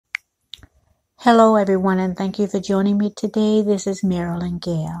Hello, everyone, and thank you for joining me today. This is Marilyn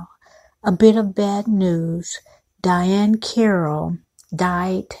Gale. A bit of bad news. Diahann Carroll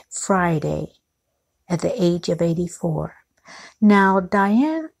died Friday at the age of 84. Now,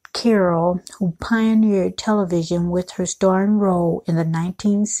 Diahann Carroll, who pioneered television with her starring role in the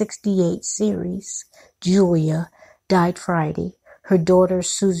 1968 series Julia, died Friday. Her daughter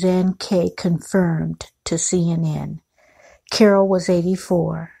Suzanne Kay confirmed to CNN. Carroll was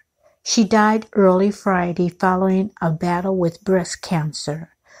 84. She died early Friday following a battle with breast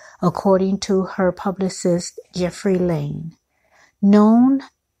cancer, according to her publicist Jeffrey Lane. Known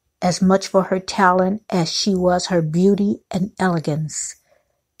as much for her talent as she was her beauty and elegance,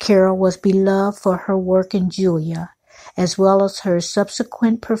 Carroll was beloved for her work in Julia, as well as her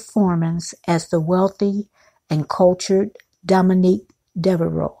subsequent performance as the wealthy and cultured Dominique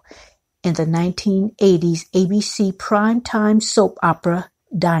Devereaux in the 1980s ABC primetime soap opera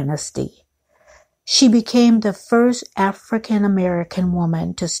Dynasty. She became the first African-American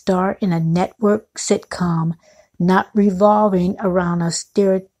woman to star in a network sitcom not revolving around a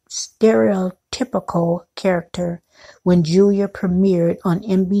stereotypical character when Julia premiered on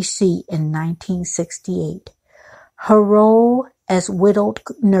NBC in 1968. Her role as widowed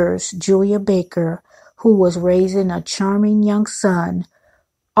nurse Julia Baker, who was raising a charming young son,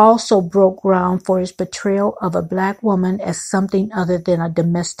 also broke ground for his portrayal of a black woman as something other than a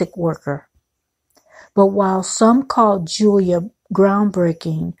domestic worker. But while some called Julia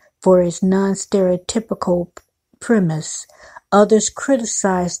groundbreaking for its non-stereotypical premise, others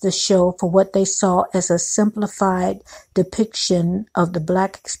criticized the show for what they saw as a simplified depiction of the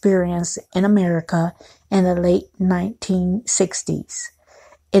black experience in America in the late 1960s.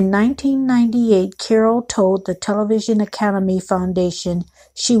 In 1998, Carroll told the Television Academy Foundation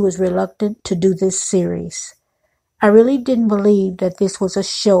she was reluctant to do this series. "I really didn't believe that this was a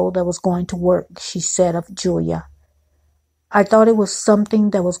show that was going to work," she said of Julia. "I thought it was something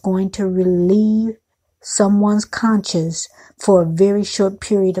that was going to relieve someone's conscience for a very short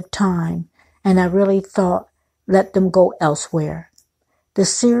period of time, and I really thought, let them go elsewhere." The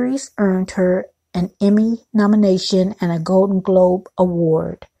series earned her an Emmy nomination and a Golden Globe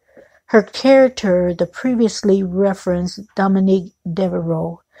Award. Her character, the previously referenced Dominique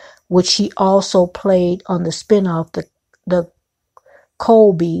Devereaux, which she also played on the spin-off The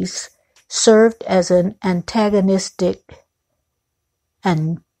Colbys, served as an antagonist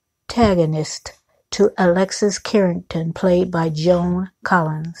to Alexis Carrington, played by Joan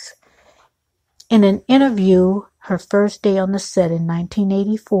Collins. In an interview her first day on the set in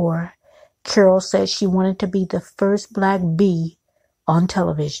 1984, Carroll said she wanted to be the first black bee on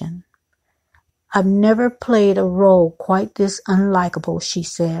television. "I've never played a role quite this unlikable," she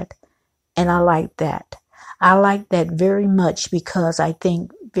said, "and I like that. I like that very much because I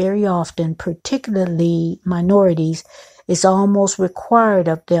think very often, particularly minorities, it's almost required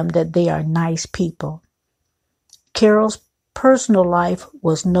of them that they are nice people." Carroll's personal life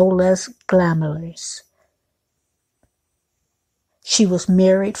was no less glamorous. She was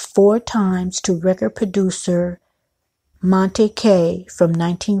married 4 times to record producer Monte Kay from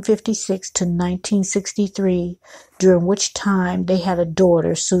 1956 to 1963, during which time they had a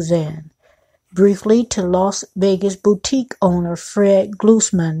daughter, Suzanne. Briefly to Las Vegas boutique owner Fred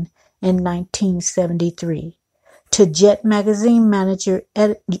Glusman in 1973. To Jet Magazine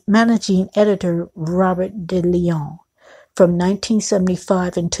managing editor Robert De Leon from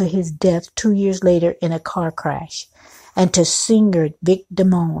 1975 until his death 2 years later in a car crash. And to singer Vic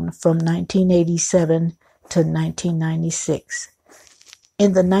Damone from 1987 to 1996.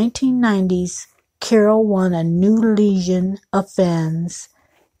 In the 1990s, Carroll won a new legion of fans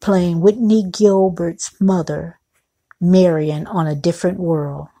playing Whitney Gilbert's mother, Marion, on A Different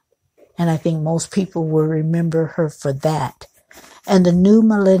World. And I think most people will remember her for that. And the new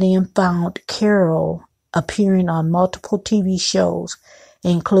millennium found Carroll appearing on multiple TV shows,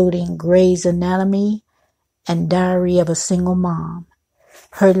 including Grey's Anatomy and Diary of a Single Mom.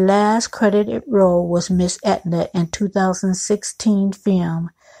 Her last credited role was Miss Etna in 2016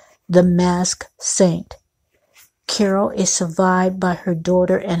 film The Masked Saint. Carroll is survived by her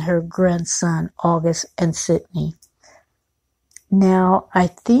daughter and her grandson, August and Sydney. Now, I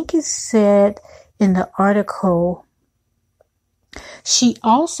think it said in the article, she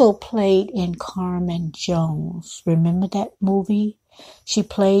also played in Carmen Jones. Remember that movie? She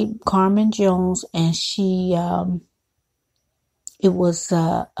played Carmen Jones, and it was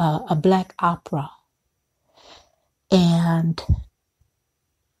a black opera. And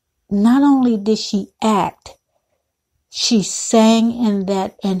not only did she act, she sang in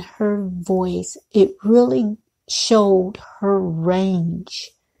that, and her voice, it really showed her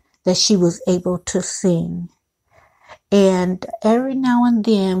range that she was able to sing. And every now and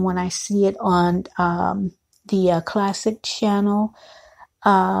then when I see it on the classic channel,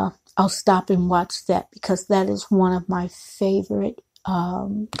 I'll stop and watch that because that is one of my favorite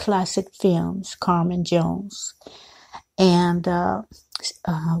classic films, Carmen Jones. And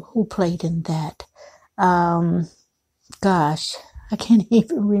who played in that? Gosh, I can't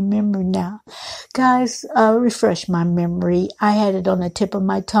even remember now. Guys, refresh my memory. I had it on the tip of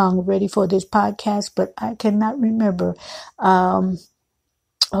my tongue ready for this podcast, but I cannot remember.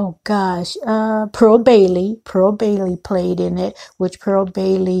 Oh gosh, Pearl Bailey. Pearl Bailey played in it, which Pearl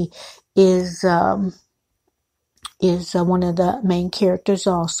Bailey is one of the main characters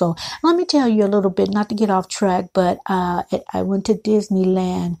also. Let me tell you a little bit, not to get off track, but I went to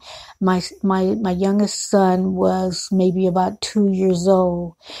Disneyland. My youngest son was maybe about 2 years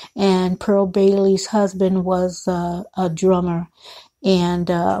old, and Pearl Bailey's husband was a drummer. And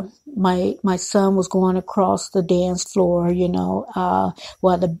my son was going across the dance floor,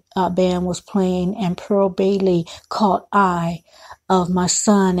 while the band was playing, and Pearl Bailey caught eye of my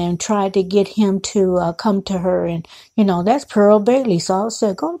son and tried to get him to come to her, and that's Pearl Bailey. So I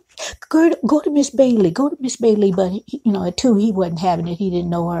said, go to Miss Bailey, go to Miss Bailey. But at 2 he wasn't having it; he didn't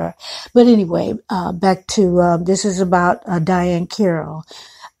know her. But anyway, back to this is about Diahann Carroll.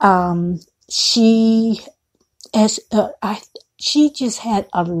 She just had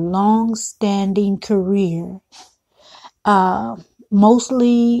a long-standing career.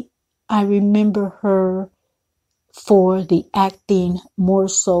 Mostly, I remember her for the acting more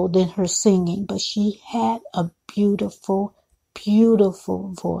so than her singing, but she had a beautiful,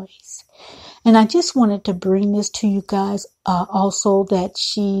 beautiful voice. And I just wanted to bring this to you guys. Also, that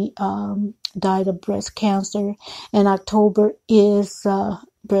she died of breast cancer, and October is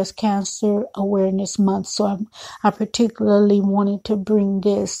Breast Cancer Awareness Month. So I particularly wanted to bring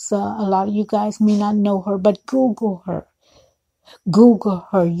this. A lot of you guys may not know her, but Google her. Google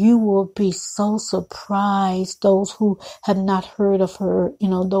her. You will be so surprised. Those who have not heard of her,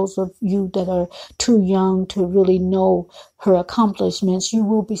 those of you that are too young to really know her accomplishments, you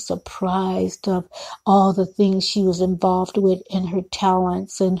will be surprised of all the things she was involved with, and her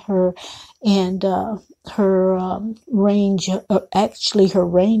talents and her range, actually her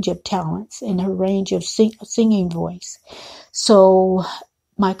range of talents and her range of singing voice. So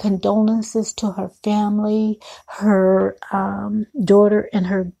my condolences to her family, her daughter and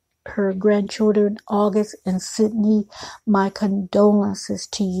her grandchildren, August and Sydney. My condolences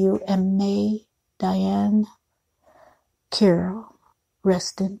to you, and may Diahann Carroll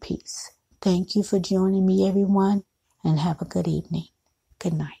rest in peace. Thank you for joining me, everyone, and have a good evening.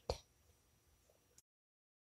 Good night.